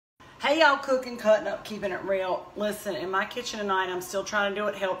Hey y'all, cooking, cutting up, keeping it real. Listen, in my kitchen tonight, I'm still trying to do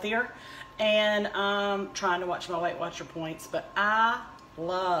it healthier and trying to watch my Weight Watcher points, but I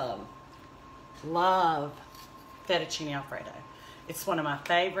love fettuccine Alfredo. It's one of my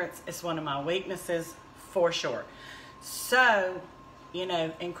favorites. It's one of my weaknesses for sure. So, you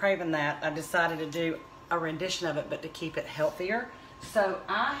know, in craving that, I decided to do a rendition of it, but to keep it healthier. So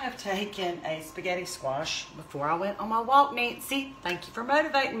I have taken a spaghetti squash before I went on my walk, Nancy. Thank you for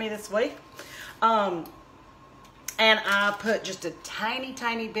motivating me this week. And I put just a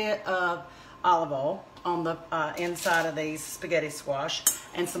tiny bit of olive oil on the inside of these spaghetti squash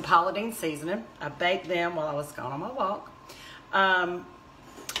and some Paladine seasoning. I baked them while I was gone on my walk on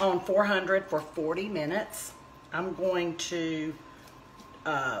 400 for 40 minutes. I'm going to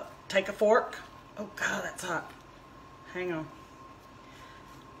take a fork. Oh God, that's hot. Hang on.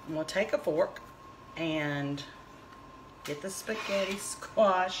 I'm going to take a fork and get the spaghetti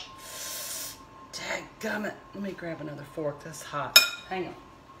squash. Dadgummit. Let me grab another fork. That's hot. Hang on.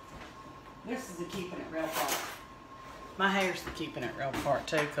 This is the keeping it real part. My hair's the keeping it real part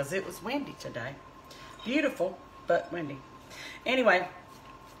too, because it was windy today. Beautiful, but windy. Anyway,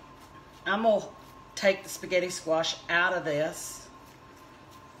 I'm going to take the spaghetti squash out of this.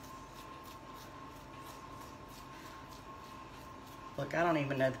 Look, I don't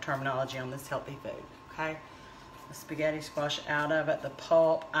even know the terminology on this healthy food, okay? The spaghetti squash out of it, the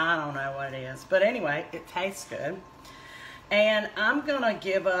pulp, I don't know what it is. But anyway, it tastes good. And I'm gonna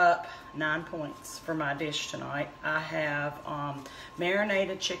give up 9 points for my dish tonight. I have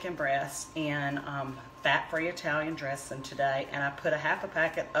marinated chicken breast in fat-free Italian dressing today, and I put a half a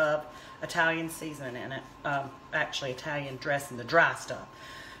packet of Italian seasoning in it. Actually, Italian dressing, the dry stuff.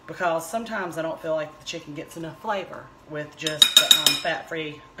 Because sometimes I don't feel like the chicken gets enough flavor with just the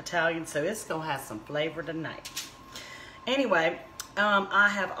fat-free Italian, so it's gonna have some flavor tonight. Anyway, I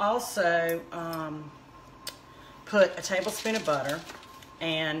have also put a tablespoon of butter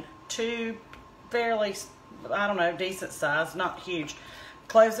and 2 fairly, I don't know, decent size, not huge,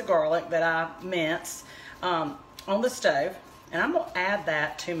 cloves of garlic that I minced on the stove. And I'm gonna add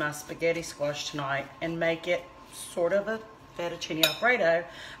that to my spaghetti squash tonight and make it sort of a fettuccine Alfredo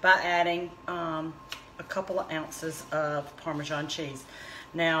by adding a couple of ounces of Parmesan cheese.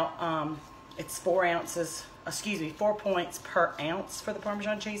 Now, it's 4 points per ounce for the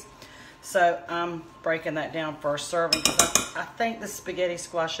Parmesan cheese. So I'm breaking that down for a serving because I think the spaghetti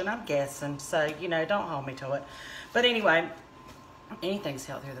squash, and I'm guessing, so, you know, don't hold me to it. But anyway, anything's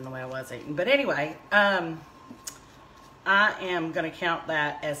healthier than the way I was eating. But anyway, I am going to count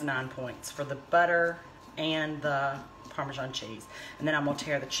that as 9 points for the butter and the Parmesan cheese. And then I'm going to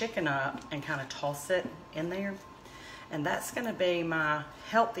tear the chicken up and kind of toss it in there. And that's going to be my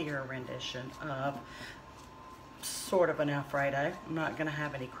healthier rendition of sort of an Alfredo. I'm not going to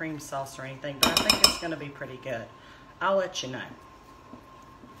have any cream sauce or anything, but I think it's going to be pretty good. I'll let you know.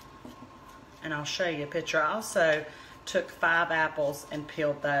 And I'll show you a picture. I also took 5 apples and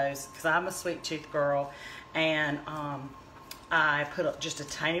peeled those because I'm a sweet tooth girl. And I put just a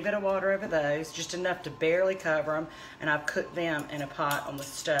tiny bit of water over those, just enough to barely cover them, and I've cooked them in a pot on the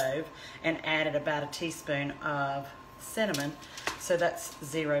stove and added about a teaspoon of cinnamon. So that's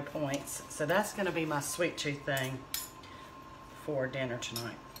 0 points. So that's going to be my sweet tooth thing for dinner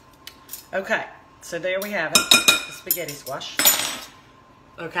tonight. Okay, so there we have it, the spaghetti squash.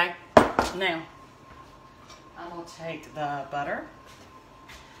 Okay, now I'm going to take the butter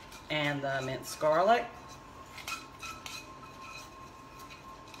and the minced garlic.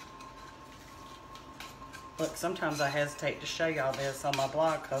 Look, sometimes I hesitate to show y'all this on my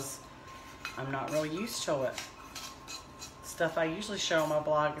blog because I'm not really used to it. Stuff I usually show on my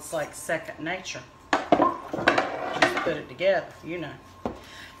blog, it's like second nature. Just put it together, you know.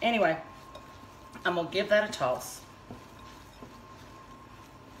 Anyway, I'm going to give that a toss.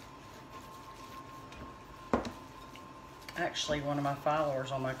 Actually, one of my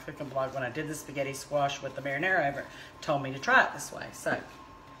followers on my cooking blog, when I did the spaghetti squash with the marinara over it, told me to try it this way. So,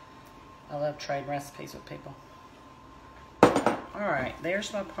 I love trading recipes with people. Alright,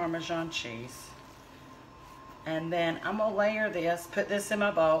 there's my Parmesan cheese. And then I'm going to layer this, put this in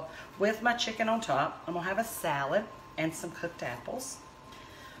my bowl with my chicken on top. I'm going to have a salad and some cooked apples.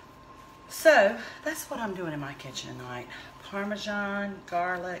 So, that's what I'm doing in my kitchen tonight. Parmesan,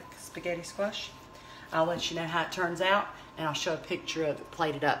 garlic, spaghetti squash. I'll let you know how it turns out, and I'll show a picture of it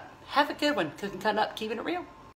plated up. Have a good one. Cooking, cutting up, keeping it real.